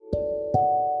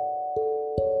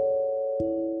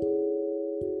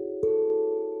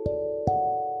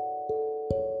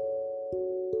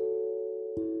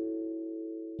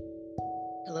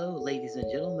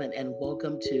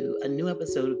to a new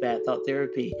episode of Bad Thought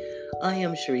Therapy. I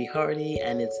am Cherie Hardy,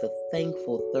 and it's a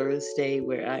thankful Thursday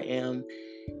where I am.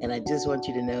 And I just want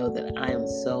you to know that I am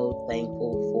so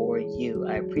thankful for you.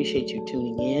 I appreciate you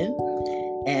tuning in.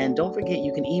 And don't forget,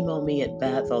 you can email me at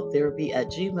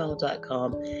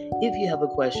badthoughtTherapy@gmail.com if you have a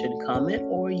question, comment,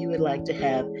 or you would like to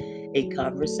have a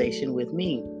conversation with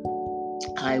me.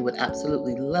 I would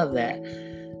absolutely love that.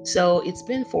 So it's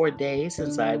been 4 days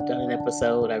since I've done an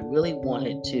episode. I really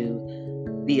wanted to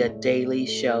be a daily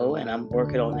show, and I'm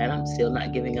working on that. I'm still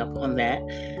not giving up on that.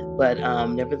 But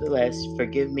nevertheless,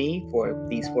 forgive me for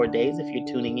these 4 days if you're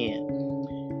tuning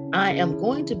in. I am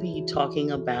going to be talking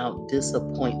about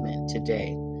disappointment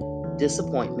today.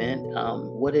 Disappointment,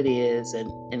 what it is,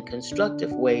 and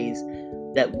constructive ways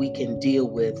that we can deal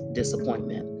with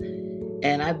disappointment.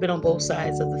 And I've been on both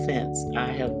sides of the fence. I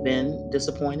have been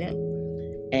disappointed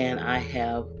and I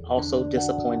have also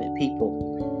disappointed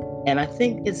people. And I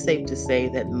think it's safe to say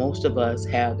that most of us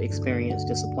have experienced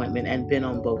disappointment and been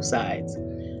on both sides.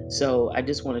 So I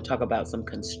just want to talk about some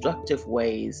constructive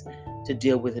ways to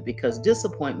deal with it because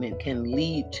disappointment can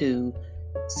lead to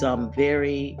some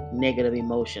very negative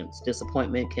emotions.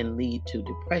 Disappointment can lead to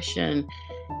depression,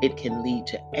 it can lead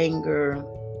to anger,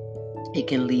 it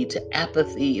can lead to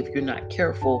apathy if you're not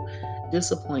careful.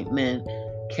 Disappointment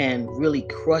can really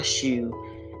crush you,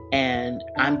 and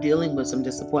I'm dealing with some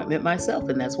disappointment myself.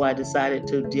 And that's why I decided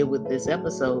to deal with this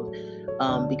episode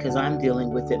because I'm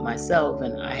dealing with it myself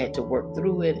and I had to work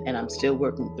through it and I'm still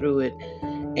working through it.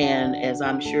 And as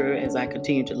I'm sure as I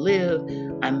continue to live,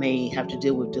 I may have to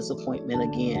deal with disappointment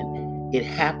again. It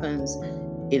happens.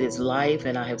 It is life.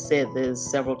 And I have said this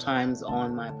several times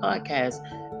on my podcast.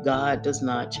 God does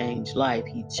not change life.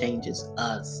 He changes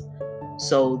us.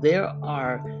 So there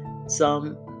are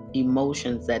some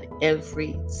emotions that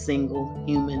every single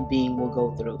human being will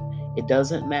go through. It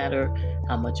doesn't matter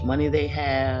how much money they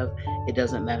have. It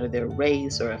doesn't matter their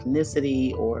race or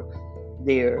ethnicity or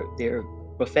their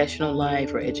professional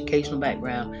life or educational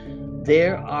background.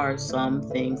 There are some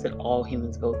things that all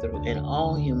humans go through, and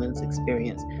all humans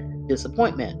experience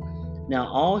disappointment. Now,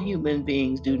 all human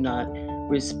beings do not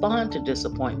respond to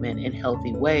disappointment in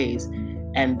healthy ways,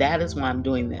 and that is why I'm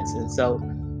doing this. And so,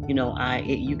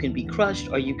 you can be crushed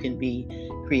or you can be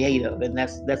creative, and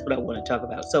that's what I want to talk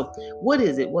about. So, what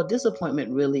is it? Well,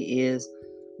 disappointment really is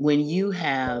when you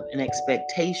have an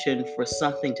expectation for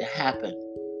something to happen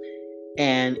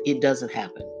and it doesn't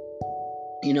happen.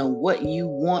 What you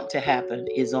want to happen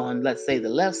is on, let's say, the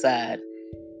left side,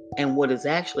 and what is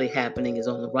actually happening is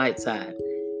on the right side.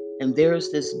 And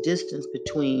there's this distance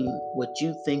between what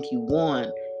you think you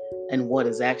want and what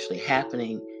is actually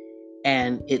happening.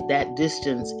 And that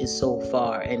distance is so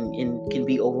far and can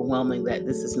be overwhelming that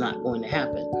this is not going to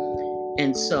happen.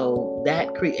 And so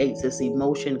that creates this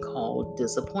emotion called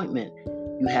disappointment.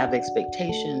 You have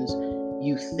expectations,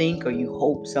 you think or you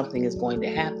hope something is going to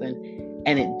happen,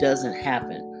 and it doesn't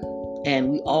happen.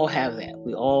 And we all have that.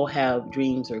 We all have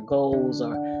dreams or goals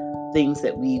or things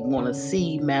that we want to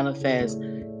see manifest.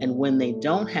 And when they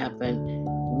don't happen,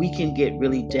 we can get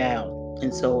really down.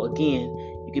 And so again,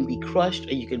 you can be crushed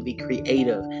or you can be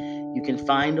creative. You can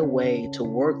find a way to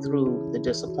work through the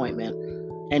disappointment.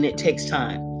 And it takes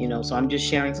time, So I'm just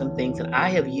sharing some things that I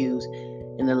have used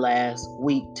in the last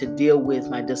week to deal with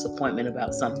my disappointment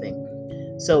about something.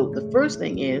 So the first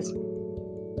thing is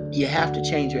you have to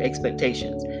change your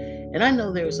expectations. And I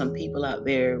know there are some people out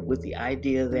there with the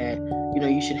idea that,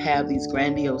 you should have these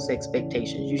grandiose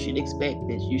expectations. You should expect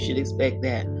this, you should expect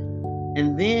that.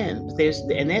 And then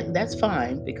that's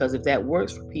fine because if that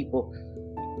works for people,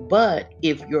 but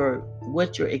if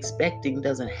what you're expecting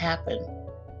doesn't happen,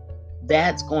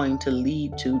 that's going to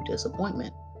lead to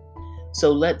disappointment.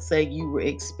 So let's say you were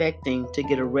expecting to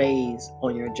get a raise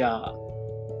on your job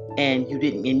and you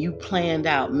didn't, and you planned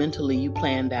out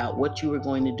what you were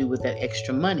going to do with that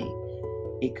extra money.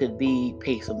 It could be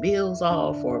pay some bills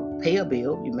off or pay a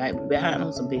bill. You might be behind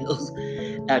on some bills,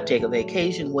 take a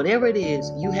vacation, whatever it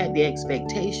is. You had the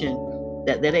expectation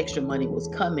that extra money was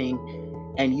coming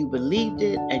and you believed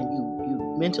it and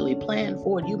you mentally planned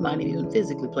for it. You might even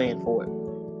physically plan for it.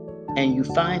 And you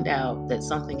find out that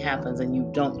something happens and you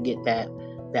don't get that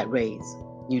raise.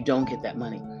 You don't get that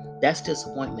money. That's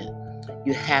disappointment.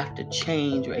 You have to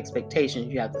change your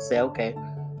expectations. You have to say, okay,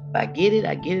 if I get it,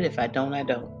 I get it. If I don't, I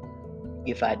don't.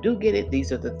 If I do get it,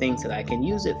 these are the things that I can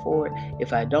use it for.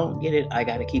 If I don't get it, I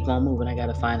got to keep on moving. I got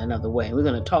to find another way. And we're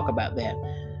going to talk about that.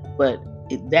 But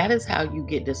that is how you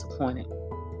get disappointed,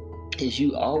 is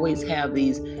you always have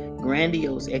these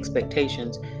grandiose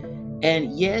expectations.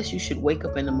 And yes, you should wake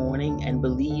up in the morning and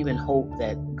believe and hope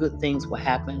that good things will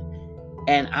happen.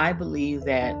 And I believe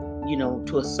that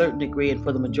to a certain degree, and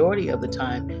for the majority of the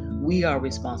time, we are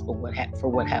responsible for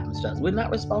what happens to us. We're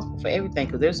not responsible for everything,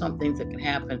 because there's some things that can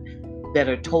happen that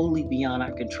are totally beyond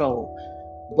our control.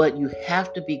 But you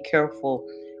have to be careful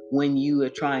when you are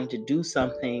trying to do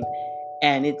something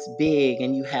and it's big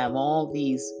and you have all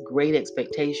these great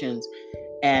expectations,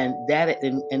 and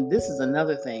this is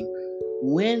another thing.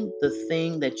 When the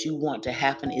thing that you want to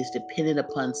happen is dependent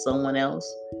upon someone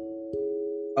else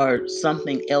or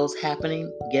something else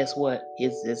happening, guess what?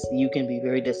 Is this You can be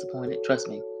very disappointed, trust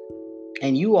me.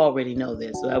 And you already know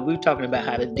this. We're talking about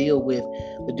how to deal with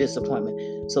the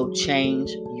disappointment. So change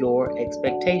your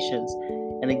expectations.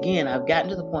 And again, I've gotten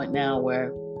to the point now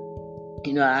where,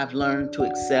 I've learned to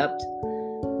accept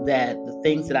that the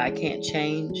things that I can't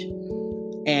change,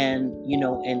 and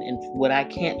what I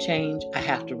can't change, I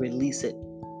have to release it.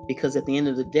 Because at the end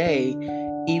of the day,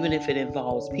 even if it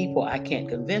involves people, I can't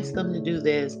convince them to do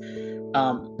this.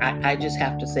 I just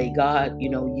have to say, God,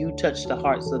 you touch the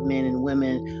hearts of men and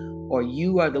women, or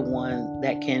you are the one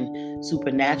that can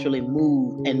supernaturally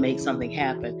move and make something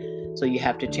happen. So you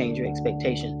have to change your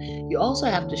expectation. You also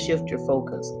have to shift your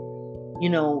focus.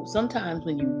 Sometimes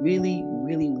when you really,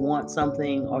 really want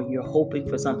something, or you're hoping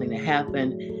for something to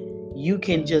happen, you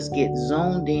can just get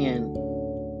zoned in,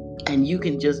 and you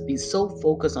can just be so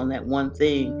focused on that one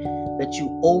thing that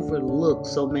you overlook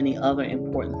so many other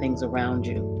important things around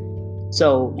you.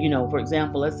 So, for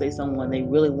example, let's say someone, they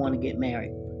really want to get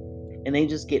married, and they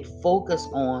just get focused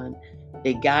on,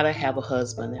 they got to have a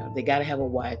husband, there, they got to have a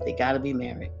wife, they got to be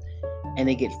married. And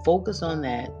they get focused on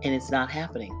that, and it's not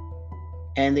happening.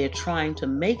 And they're trying to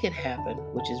make it happen,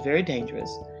 which is very dangerous.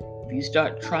 If you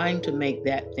start trying to make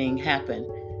that thing happen,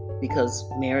 because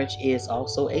marriage is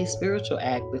also a spiritual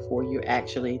act before you're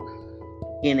actually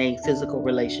in a physical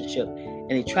relationship,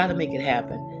 and they try to make it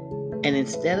happen. And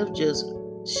instead of just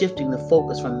shifting the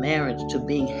focus from marriage to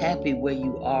being happy where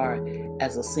you are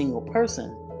as a single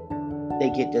person, they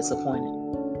get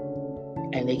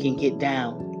disappointed and they can get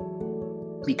down,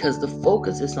 because the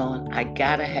focus is on, I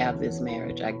gotta have this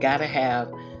marriage, I gotta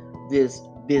have this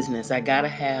business, I gotta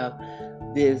have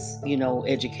this,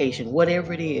 education,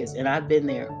 whatever it is. And I've been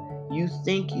there. You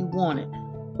think you want it,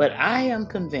 but I am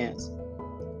convinced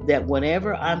that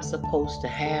whatever I'm supposed to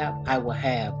have, I will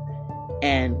have.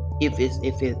 And if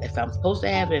I'm supposed to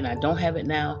have it and I don't have it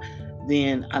now,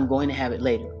 then I'm going to have it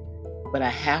later. But I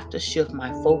have to shift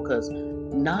my focus,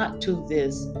 not to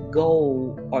this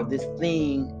goal or this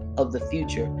thing of the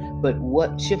future, but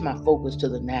shift my focus to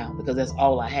the now, because that's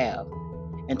all I have.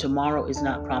 And tomorrow is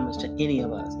not promised to any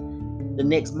of us. The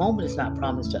next moment is not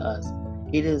promised to us.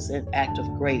 It is an act of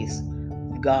grace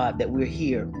of God that we're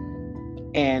here.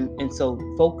 And so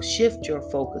shift your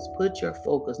focus, put your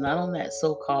focus not on that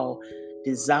so-called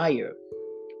desire,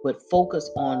 but focus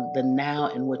on the now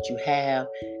and what you have.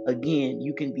 Again,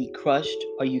 you can be crushed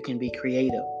or you can be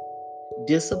creative.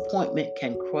 Disappointment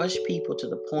can crush people to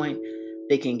the point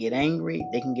they can get angry,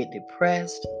 they can get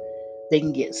depressed, they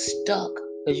can get stuck.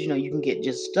 Because you can get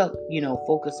just stuck,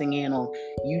 focusing in on,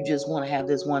 you just want to have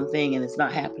this one thing and it's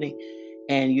not happening,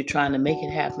 and you're trying to make it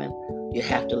happen. You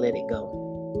have to let it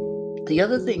go. The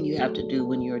other thing you have to do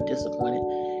when you're disappointed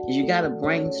is you got to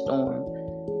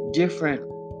brainstorm different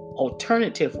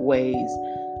alternative ways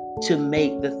to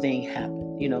make the thing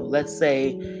happen. Let's say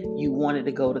you wanted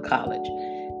to go to college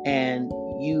and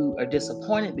you are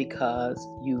disappointed because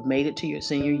you made it to your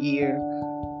senior year.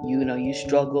 You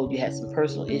struggled, you had some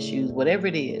personal issues, whatever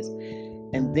it is.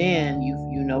 And then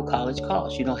college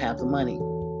costs, you don't have the money.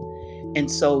 And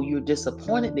so you're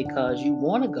disappointed because you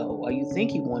want to go, or you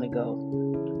think you want to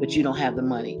go, but you don't have the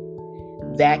money.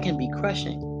 That can be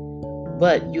crushing.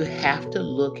 But you have to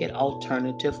look at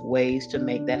alternative ways to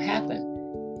make that happen.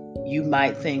 You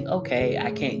might think, okay,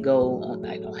 I can't go,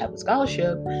 I don't have a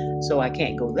scholarship, so I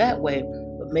can't go that way,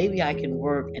 but maybe I can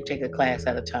work and take a class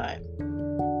at a time.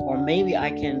 Or maybe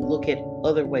I can look at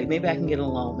other ways. Maybe I can get a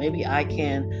loan. Maybe I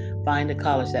can find a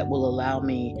college that will allow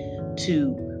me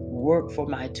to work for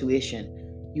my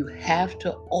tuition. You have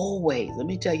to always, let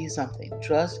me tell you something,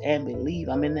 trust and believe.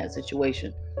 I'm in that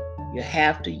situation. You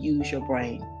have to use your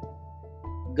brain.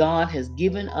 God has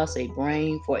given us a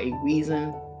brain for a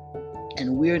reason,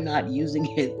 and we're not using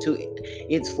it to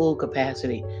its full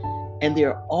capacity. And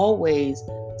there are always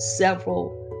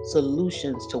several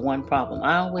solutions to one problem.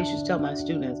 I always just tell my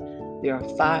students there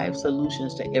are 5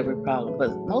 solutions to every problem,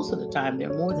 but most of the time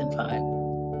there are more than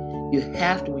 5. You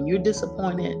have to, when you're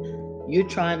disappointed, you're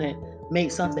trying to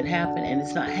make something happen and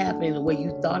it's not happening the way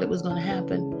you thought it was going to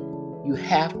happen, you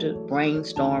have to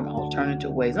brainstorm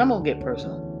alternative ways. I'm going to get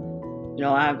personal.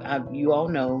 You all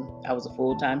know I was a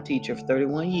full-time teacher for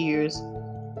 31 years,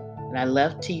 and I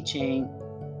left teaching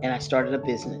and I started a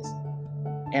business.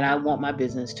 And I want my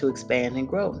business to expand and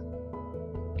grow.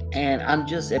 And I'm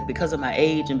just because of my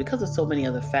age and because of so many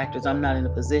other factors, I'm not in a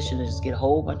position to just get a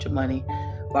whole bunch of money,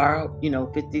 borrow,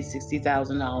 $50,000,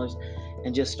 $60,000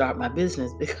 and just start my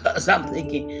business because I'm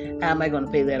thinking, how am I going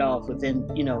to pay that off within,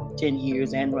 10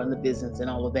 years and run the business and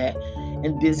all of that?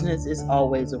 And business is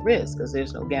always a risk because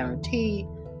there's no guarantee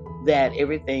that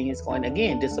everything is going,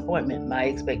 again, disappointment, my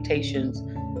expectations,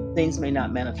 things may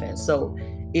not manifest. So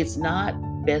it's not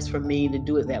best for me to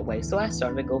do it that way. So I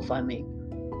started a GoFundMe.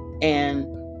 And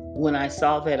when I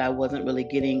saw that I wasn't really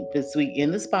getting this week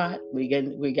in the spot, we got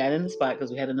in the spot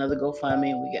because we had another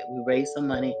GoFundMe and we raised some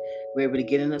money. We were able to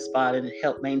get in the spot and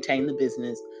help maintain the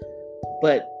business.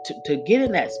 But to get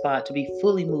in that spot, to be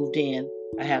fully moved in,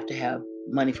 I have to have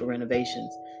money for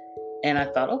renovations. And I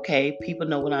thought, okay, people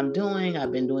know what I'm doing.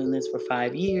 I've been doing this for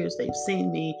 5 years. They've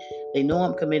seen me. They know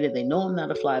I'm committed. They know I'm not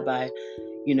a flyby,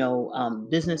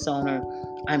 business owner.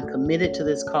 I'm committed to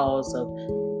this cause of,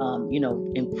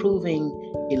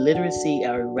 improving illiteracy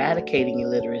or eradicating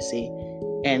illiteracy.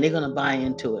 And they're going to buy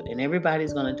into it. And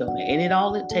everybody's going to donate. And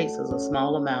it takes is a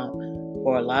small amount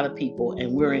for a lot of people.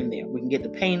 And we're in there. We can get the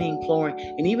painting, flooring.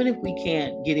 And even if we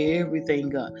can't get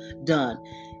everything done,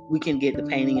 we can get the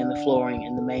painting and the flooring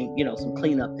and the main, some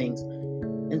cleanup things.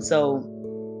 And so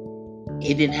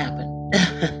it didn't happen.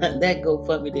 That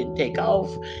GoFundMe didn't take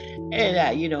off. And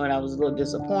I was a little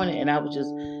disappointed. And I was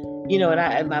just,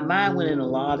 and my mind went in a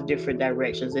lot of different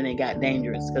directions and it got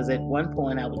dangerous because at one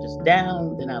point I was just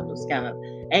down, then I was kind of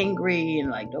angry and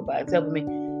like nobody's helping me.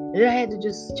 And then I had to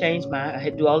just I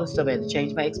had to do all this stuff. I had to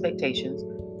change my expectations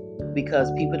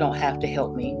because people don't have to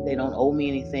help me. They don't owe me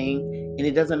anything. And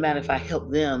it doesn't matter if I help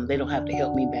them, they don't have to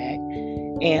help me back.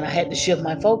 And I had to shift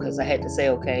my focus. I had to say,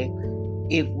 okay,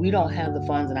 if we don't have the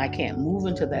funds and I can't move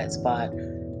into that spot,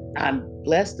 I'm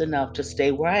blessed enough to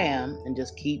stay where I am and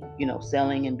just keep,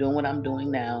 selling and doing what I'm doing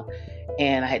now.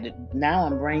 And now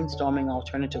I'm brainstorming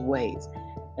alternative ways.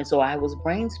 And so I was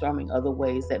brainstorming other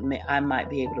ways that I might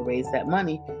be able to raise that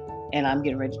money. And I'm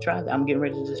getting ready to try that. I'm getting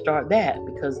ready to start that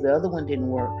because the other one didn't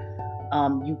work.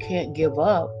 You can't give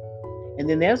up. And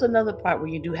then there's another part where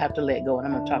you do have to let go. And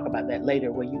I'm going to talk about that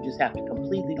later, where you just have to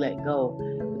completely let go.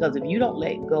 Because if you don't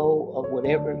let go of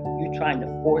whatever you're trying to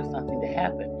force something to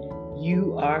happen,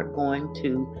 you are going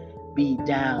to be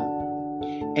down.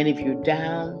 And if you're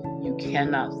down, you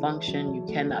cannot function. You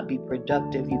cannot be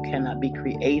productive. You cannot be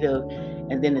creative.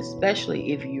 And then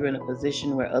especially if you're in a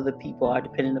position where other people are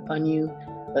dependent upon you,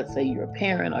 let's say you're a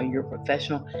parent or you're a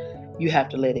professional, you have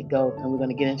to let it go. And we're going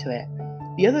to get into that.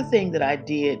 The other thing that I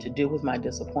did to deal with my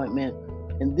disappointment,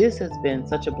 and this has been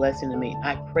such a blessing to me,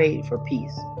 I prayed for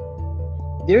peace.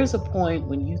 There's a point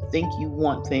when you think you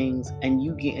want things and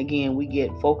we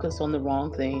get focused on the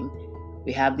wrong thing.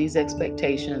 We have these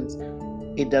expectations.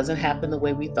 It doesn't happen the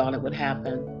way we thought it would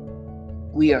happen.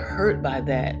 We are hurt by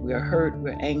that. We are hurt.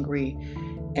 We're angry.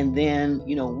 And then,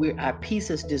 our peace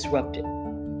is disrupted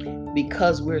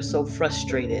because we're so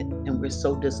frustrated and we're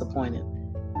so disappointed.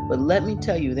 But let me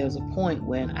tell you, there's a point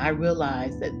when I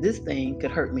realized that this thing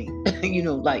could hurt me.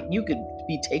 Like you could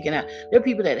be taken out. There are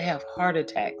people that have heart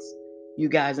attacks, you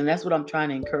guys, and that's what I'm trying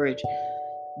to encourage.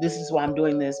 This is why I'm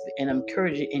doing this, and I'm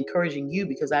encouraging you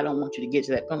because I don't want you to get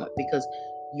to that point because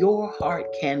your heart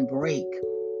can break.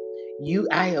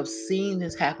 I have seen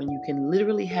this happen. You can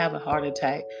literally have a heart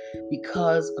attack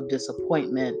because of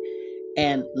disappointment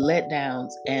and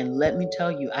letdowns. And let me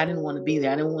tell you, I didn't want to be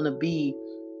there.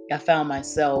 I found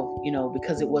myself,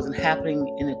 because it wasn't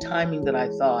happening in the timing that I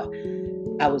thought.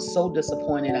 I was so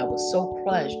disappointed. I was so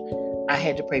crushed. I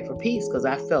had to pray for peace because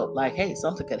I felt like, hey,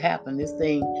 something could happen. This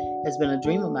thing has been a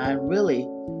dream of mine really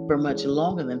for much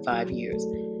longer than 5 years.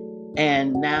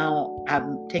 And now I've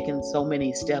taken so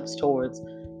many steps towards,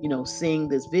 seeing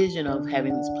this vision of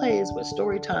having this place where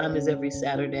story time is every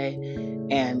Saturday.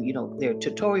 And, there are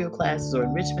tutorial classes or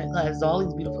enrichment classes, all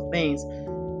these beautiful things.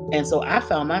 And so I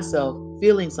found myself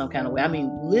feeling some kind of way. I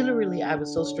mean, literally, I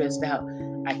was so stressed out.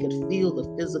 I could feel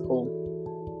the physical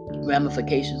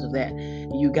ramifications of that.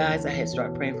 You guys, I had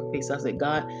started praying for peace. I said,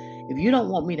 God, if you don't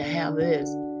want me to have this,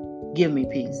 give me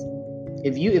peace.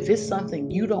 If it's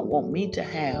something you don't want me to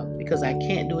have because I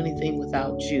can't do anything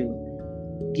without you,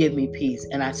 give me peace.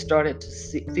 And I started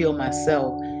to feel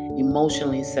myself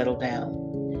emotionally settle down.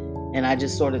 And I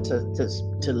just started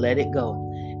to let it go.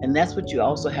 And that's what you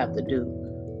also have to do.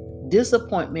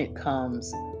 Disappointment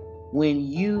comes when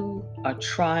you are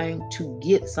trying to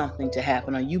get something to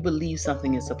happen or you believe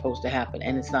something is supposed to happen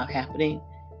and it's not happening.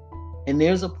 And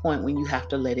there's a point when you have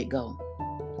to let it go.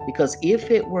 Because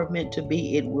if it were meant to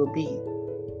be, it will be.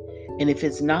 And if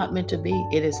it's not meant to be,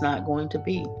 it is not going to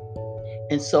be.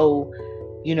 And so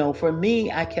For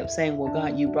me, I kept saying, well,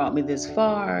 God, you brought me this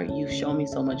far. You've shown me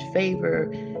so much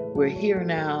favor. We're here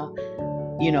now,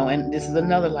 and this is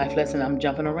another life lesson. I'm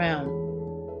jumping around,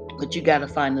 but you got to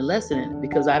find the lesson in it,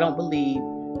 because I don't believe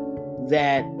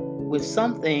that with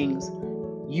some things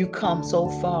you come so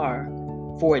far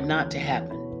for it not to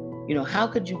happen. How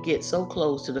could you get so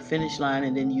close to the finish line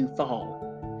and then you fall?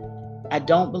 I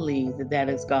don't believe that that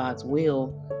is God's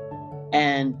will.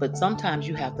 But sometimes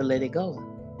you have to let it go.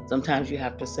 Sometimes you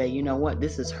have to say, you know what,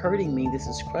 this is hurting me, this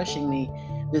is crushing me,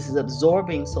 this is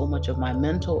absorbing so much of my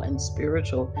mental and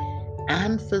spiritual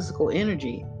and physical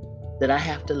energy that I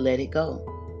have to let it go.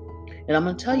 And I'm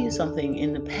going to tell you something.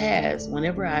 In the past,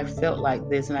 whenever I felt like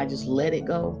this and I just let it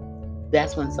go,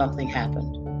 that's when something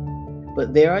happened.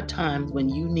 But there are times when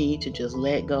you need to just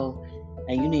let go,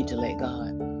 and you need to let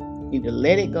God. You need to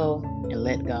let it go and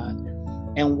let God.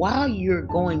 And while you're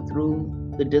going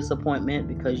through the disappointment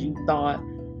because you thought,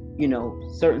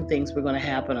 certain things were going to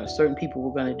happen or certain people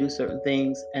were going to do certain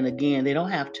things, and again, they don't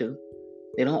have to.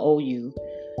 They don't owe you.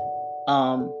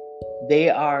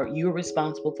 You're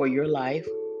responsible for your life.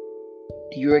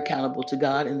 You're accountable to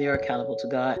God and they're accountable to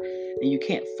God. And you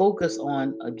can't focus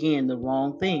on, again, the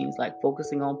wrong things like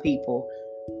focusing on people.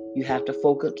 You have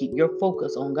to keep your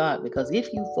focus on God, because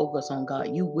if you focus on God,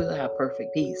 you will have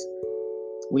perfect peace.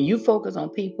 When you focus on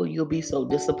people, you'll be so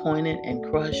disappointed and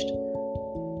crushed.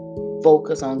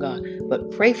 Focus on God. But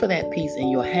pray for that peace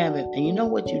and you'll have it. And you know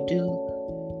what you do?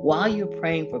 While you're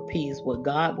praying for peace, what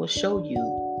God will show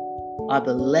you are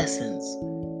the lessons.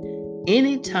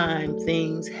 Anytime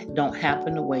things don't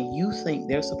happen the way you think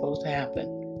they're supposed to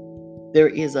happen, there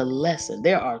is a lesson.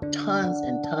 There are tons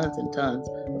and tons and tons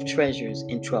of treasures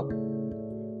in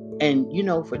trouble. And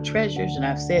for treasures, and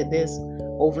I've said this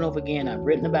over and over again, I've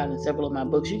written about it in several of my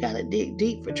books, you got to dig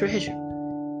deep for treasure.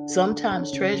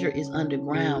 Sometimes treasure is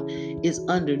underground, is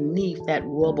underneath that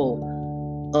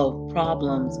rubble of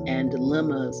problems and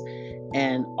dilemmas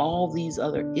and all these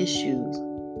other issues.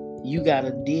 You got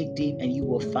to dig deep and you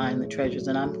will find the treasures.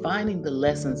 And I'm finding the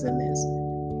lessons in this.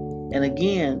 And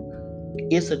again,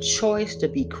 it's a choice to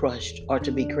be crushed or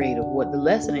to be creative. What the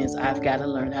lesson is, I've got to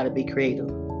learn how to be creative.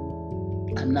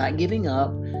 I'm not giving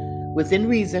up within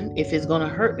reason. If it's going to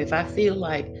hurt me, if I feel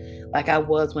like I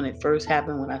was when it first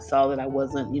happened, when I saw that I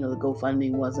wasn't, the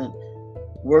GoFundMe wasn't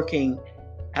working,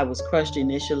 I was crushed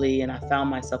initially and I found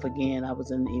myself again. I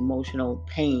was in emotional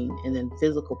pain and then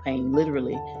physical pain,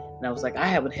 literally. And I was like, I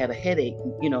haven't had a headache,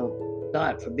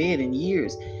 God forbid, in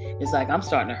years. It's like, I'm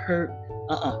starting to hurt.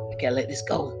 I can't let this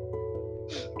go.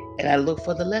 And I look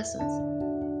for the lessons.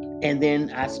 And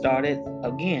then I started,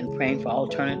 again, praying for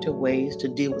alternative ways to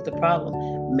deal with the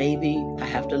problem. Maybe I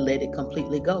have to let it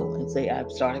completely go and say,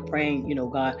 I've started praying,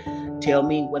 God, tell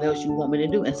me what else you want me to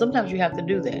do. And sometimes you have to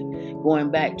do that. Going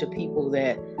back to people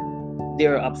that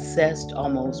they're obsessed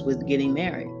almost with getting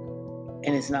married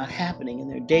and it's not happening,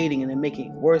 and they're dating and they're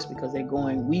making it worse because they're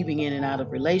weaving in and out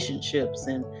of relationships,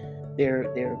 and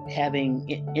they're having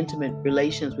intimate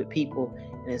relations with people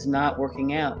and it's not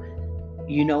working out.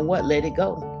 You know what? Let it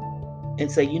go.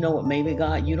 And say, you know what, maybe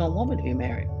God, you don't want me to be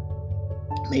married.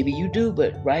 Maybe you do,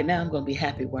 but right now I'm going to be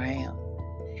happy where I am.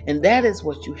 And that is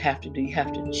what you have to do. You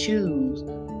have to choose.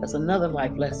 That's another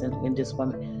life lesson in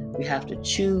disappointment. You have to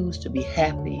choose to be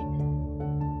happy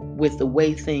with the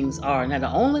way things are. Now,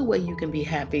 the only way you can be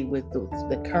happy with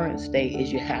the current state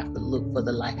is you have to look for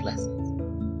the life lessons.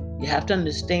 You have to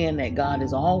understand that God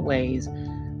is always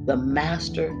the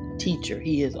master teacher.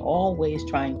 He is always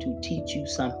trying to teach you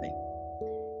something.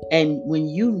 And when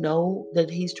you know that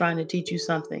he's trying to teach you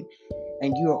something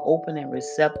and you are open and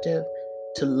receptive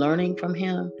to learning from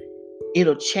him,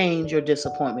 it'll change your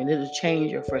disappointment. It'll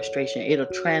change your frustration. It'll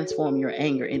transform your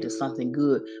anger into something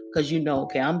good, because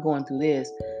okay, I'm going through this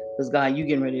because God, you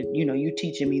getting ready, you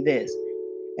teaching me this.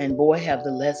 And boy, have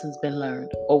the lessons been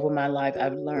learned. Over my life,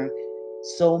 I've learned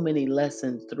so many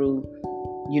lessons through,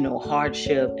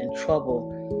 hardship and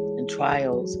trouble and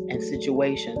trials and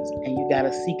situations. And you got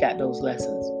to seek out those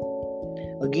lessons.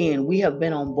 Again, we have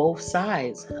been on both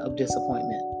sides of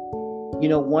disappointment.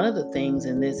 One of the things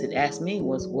in this it asked me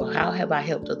was, well, how have I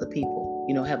helped other people?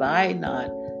 Have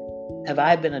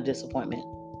I been a disappointment?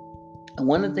 And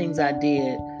one of the things I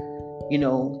did,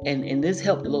 and this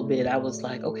helped a little bit. I was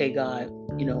like, okay, God,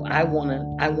 I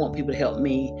want people to help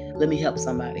me. Let me help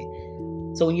somebody.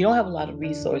 So when you don't have a lot of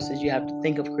resources, you have to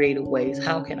think of creative ways.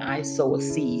 How can I sow a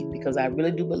seed? Because I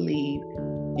really do believe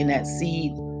in that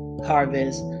seed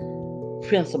harvest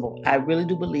principle. I really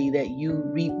do believe that you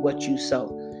reap what you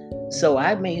sow. So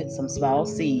I made some small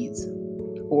seeds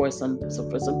for some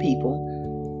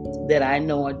people that I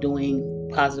know are doing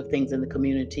positive things in the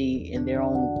community in their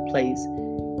own place.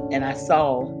 and I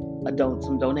saw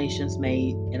some donations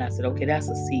made, and I said, okay, that's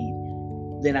a seed.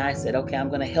 Then I said, okay, I'm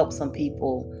going to help some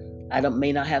people. I don't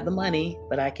may not have the money,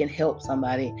 but I can help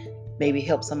somebody, maybe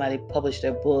help somebody publish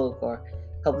their book or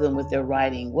help them with their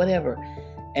writing, whatever.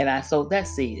 And I sowed that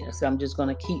seed. So I'm just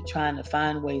going to keep trying to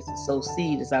find ways to sow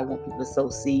seed. As I want people to sow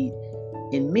seed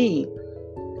in me,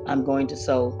 I'm going to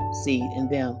sow seed in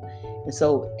them. And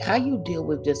so, how you deal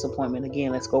with disappointment,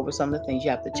 again, let's go over some of the things. You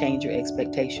have to change your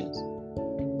expectations.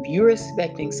 If you're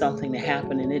expecting something to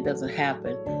happen and it doesn't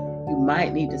happen, you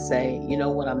might need to say, you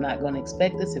know what, I'm not going to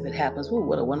expect this. If it happens, ooh,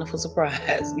 what a wonderful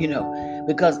surprise,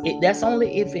 because that's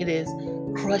only if it is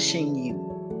crushing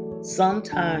you.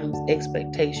 Sometimes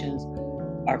expectations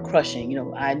are crushing.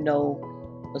 I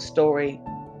know a story,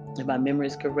 if my memory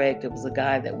is correct. It was a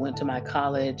guy that went to my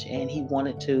college and he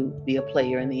wanted to be a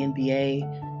player in the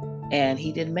NBA, and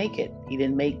he didn't make it. He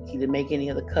didn't make any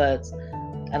of the cuts.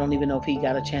 I don't even know if he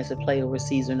got a chance to play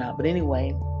overseas or not. But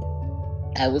anyway,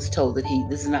 I was told that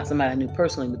this is not somebody I knew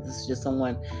personally, but this is just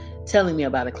someone telling me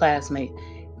about a classmate.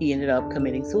 He ended up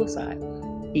committing suicide.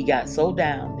 He got so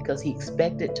down because he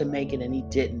expected to make it and he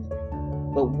didn't.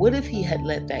 But what if he had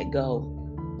let that go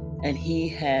and he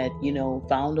had,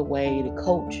 found a way to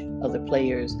coach other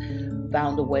players,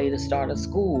 found a way to start a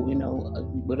school,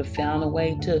 would have found a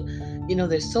way to,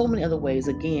 there's so many other ways.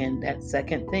 Again, that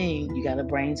second thing, you got to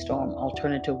brainstorm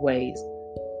alternative ways.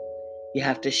 You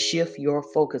have to shift your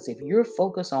focus. If you're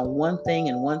focused on one thing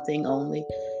and one thing only,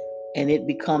 and it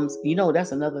becomes,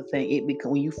 that's another thing.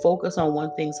 When you focus on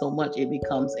one thing so much, it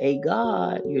becomes a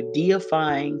god. You're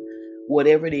deifying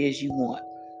whatever it is you want.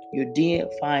 You're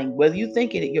deifying whether you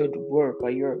think it your work or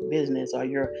your business or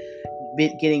your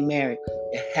getting married.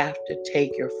 You have to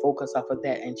take your focus off of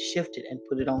that and shift it and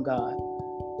put it on God.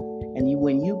 And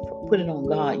when you put it on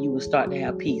God, you will start to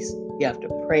have peace. You have to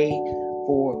pray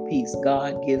for peace.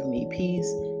 God, give me peace.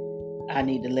 I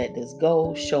need to let this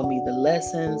go. Show me the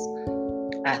lessons.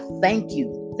 I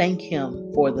thank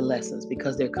him for the lessons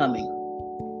because they're coming.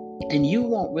 And you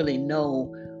won't really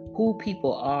know who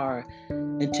people are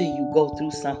until you go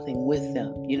through something with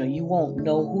them. You won't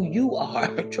know who you are.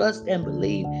 Trust and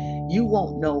believe. You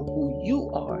won't know who you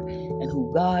are and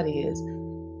who God is.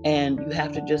 And you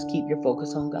have to just keep your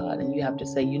focus on God. And you have to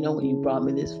say, when you brought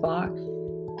me this far,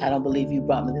 I don't believe you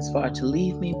brought me this far to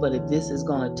leave me. But if this is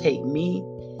going to take me,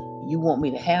 you want me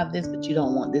to have this, but you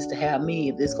don't want this to have me.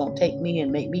 If this is going to take me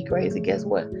and make me crazy, guess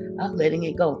what? I'm letting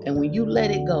it go. And when you let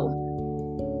it go,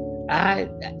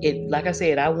 like I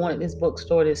said, I wanted this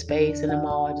bookstore, this space in the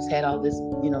mall. I just had all this,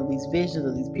 these visions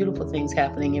of these beautiful things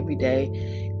happening every day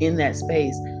in that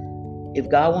space. If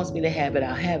God wants me to have it,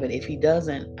 I'll have it. If he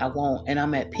doesn't, I won't. And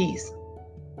I'm at peace.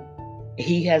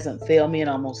 He hasn't failed me in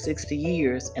almost 60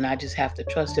 years, and I just have to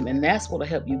trust him. And that's what will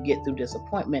help you get through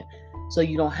disappointment, so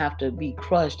you don't have to be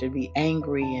crushed and be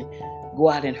angry and go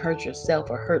out and hurt yourself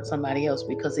or hurt somebody else,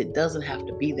 because it doesn't have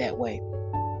to be that way.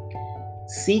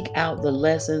 Seek out the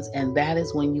lessons, and that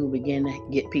is when you begin to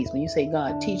get peace. When you say,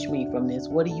 God, teach me from this.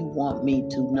 What do you want me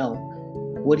to know?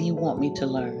 What do you want me to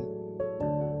learn?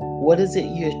 What is it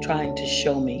you're trying to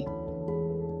show me?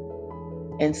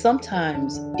 And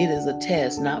sometimes it is a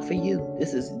test, not for you.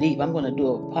 This is deep. I'm going to do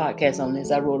a podcast on this.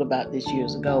 I wrote about this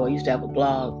years ago. I used to have a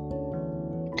blog.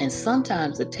 And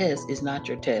sometimes the test is not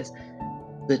your test.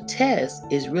 The test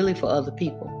is really for other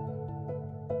people.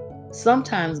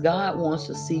 Sometimes God wants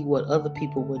to see what other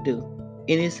people will do.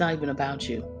 And it's not even about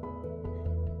you.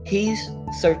 He's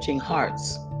searching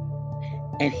hearts.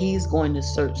 And he's going to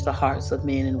search the hearts of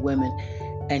men and women.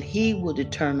 And he will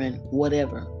determine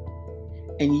whatever.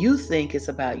 And you think it's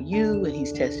about you and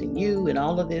he's testing you and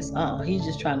all of this. He's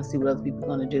just trying to see what other people are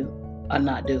going to do or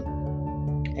not do.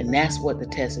 And that's what the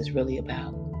test is really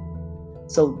about.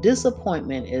 So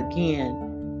disappointment,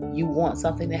 again, you want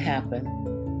something to happen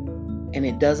and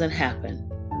it doesn't happen.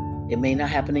 It may not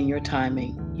happen in your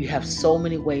timing. You have so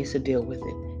many ways to deal with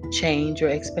it. Change your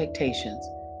expectations.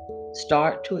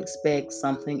 Start to expect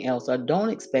something else, or don't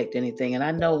expect anything. And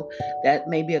I know that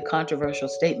may be a controversial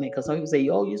statement, because some people say,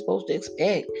 you're supposed to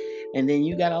expect. And then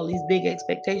you got all these big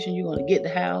expectations. You're going to get the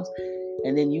house.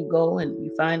 And then you go and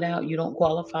you find out you don't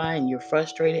qualify, and you're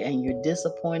frustrated and you're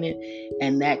disappointed.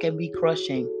 And that can be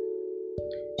crushing.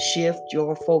 Shift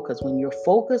your focus. When you're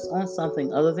focused on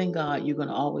something other than God, you're going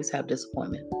to always have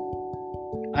disappointment.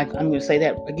 I'm going to say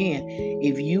that again.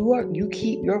 If you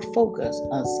keep your focus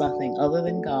on something other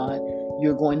than God,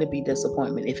 you're going to be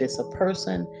disappointment. If it's a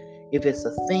person, if it's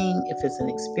a thing, if it's an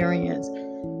experience,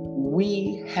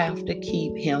 we have to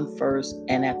keep him first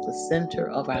and at the center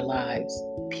of our lives,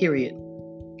 period.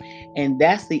 And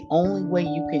that's the only way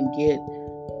you can get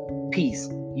Peace.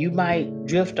 You might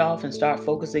drift off and start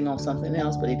focusing on something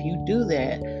else, but if you do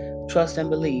that, trust and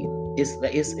believe.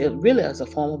 It really is a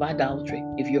form of idolatry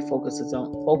if you're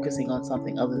focusing on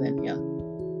something other than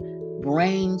Him.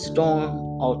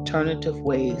 Brainstorm alternative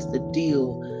ways to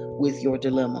deal with your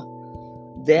dilemma.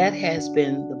 That has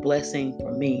been the blessing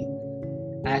for me.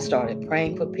 I started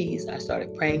praying for peace. I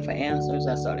started praying for answers.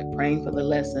 I started praying for the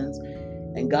lessons.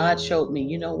 And God showed me,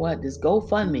 you know what? This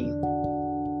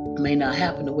GoFundMe may not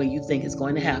happen the way you think it's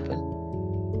going to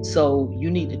happen. So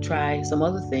you need to try some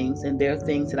other things. And there are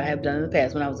things that I have done in the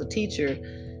past. When I was a teacher,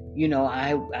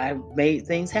 I made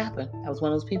things happen. I was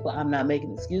one of those people, I'm not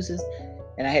making excuses.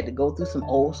 And I had to go through some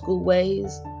old school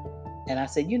ways. And I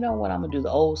said, you know what? I'm going to do the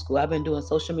old school. I've been doing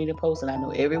social media posts and I know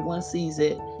everyone sees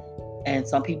it. And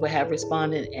some people have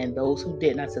responded, and those who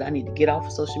didn't, I said, I need to get off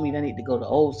of social media. I need to go the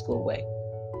old school way.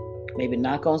 Maybe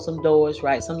knock on some doors,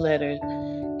 write some letters,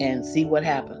 and see what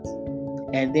happens.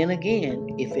 And then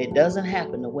again, if it doesn't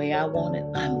happen the way I want it,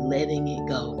 I'm letting it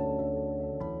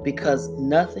go. Because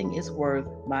nothing is worth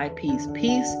my peace.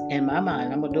 Peace in my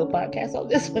mind, I'm going to do a podcast on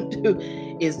this one too,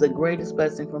 is the greatest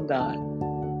blessing from God.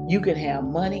 You can have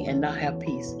money and not have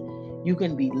peace. You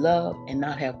can be loved and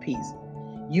not have peace.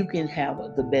 You can have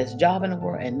the best job in the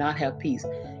world and not have peace.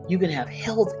 You can have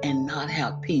health and not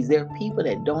have peace. There are people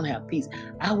that don't have peace.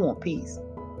 I want peace.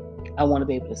 I want to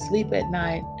be able to sleep at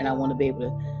night, and I want to be able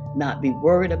to not be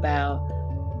worried about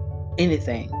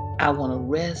anything. I want to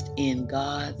rest in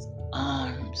God's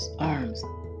arms,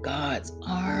 God's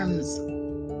arms,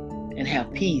 and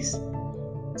have peace.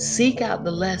 Seek out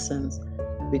the lessons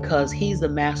because He's the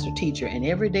master teacher. And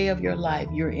every day of your life,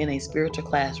 you're in a spiritual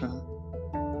classroom.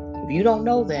 If you don't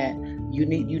know that, you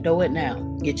know it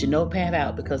now. Get your notepad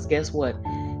out, because guess what?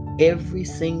 Every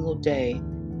single day,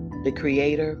 the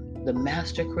Creator, the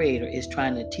Master Creator, is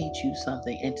trying to teach you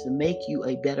something and to make you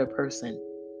a better person,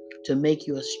 to make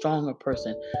you a stronger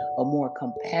person, a more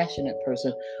compassionate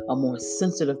person, a more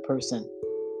sensitive person,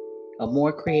 a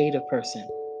more creative person.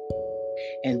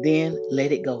 And then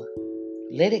let it go.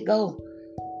 Let it go.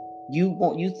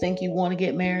 You think you want to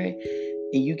get married,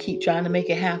 and you keep trying to make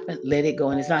it happen, let it go.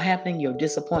 And it's not happening. Your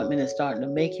disappointment is starting to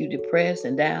make you depressed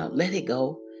and down. Let it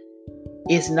go.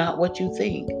 It's not what you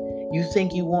think. You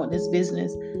think you want this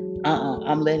business.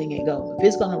 I'm letting it go. If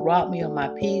it's going to rob me of my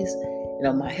peace and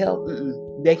of my health,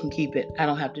 they can keep it. I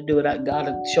don't have to do it. God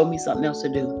will show me something else to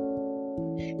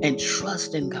do. And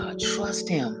trust in God. Trust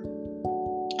Him.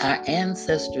 Our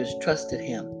ancestors trusted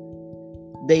Him.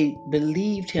 They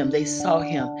believed Him. They saw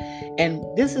Him. And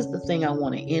this is the thing I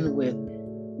want to end with.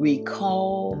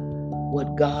 Recall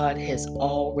what God has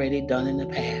already done in the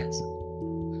past.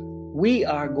 We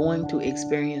are going to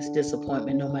experience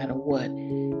disappointment no matter what.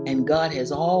 And God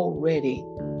has already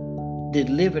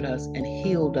delivered us and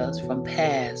healed us from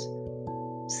past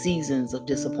seasons of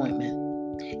disappointment.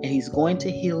 And He's going to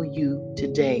heal you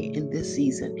today in this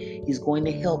season. He's going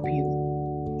to help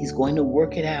you. He's going to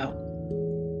work it out.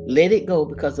 Let it go,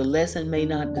 because the lesson may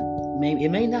not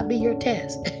be your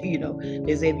test.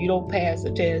 They say if you don't pass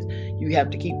the test, you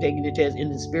have to keep taking the test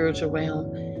in the spiritual realm,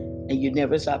 and you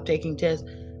never stop taking tests.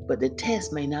 But the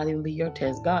test may not even be your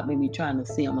test. God may be trying to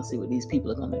see, I'm going to see what these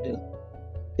people are going to do.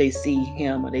 They see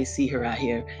him or they see her out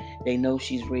here. They know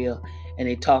she's real, and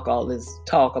they talk all this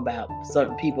talk about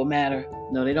certain people matter.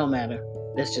 No, they don't matter.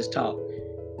 Let's just talk.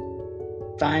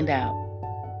 Find out.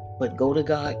 But go to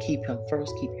God, keep Him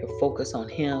first, keep your focus on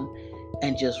Him,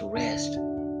 and just rest.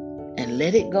 And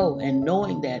let it go, and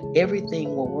knowing that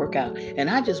everything will work out. And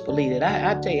I just believe it.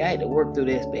 I tell you, I had to work through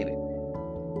this, baby.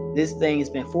 This thing has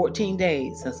been 14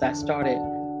 days since I started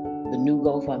the new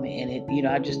GoFundMe. And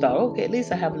I just thought, okay, at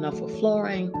least I have enough for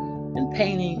flooring and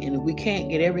painting. And if we can't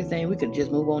get everything, we could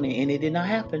just move on. And it did not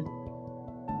happen.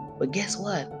 But guess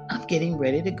what? I'm getting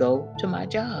ready to go to my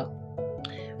job.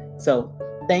 So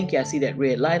thank you. I see that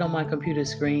red light on my computer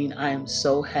screen. I am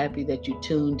so happy that you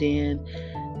tuned in.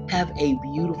 Have a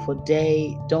beautiful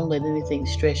day. Don't let anything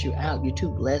stress you out. You're too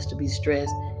blessed to be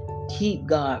stressed. Keep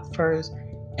God first,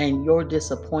 and your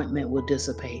disappointment will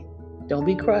dissipate. Don't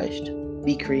be crushed.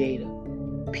 Be creative.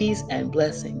 Peace and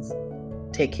blessings.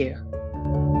 Take care.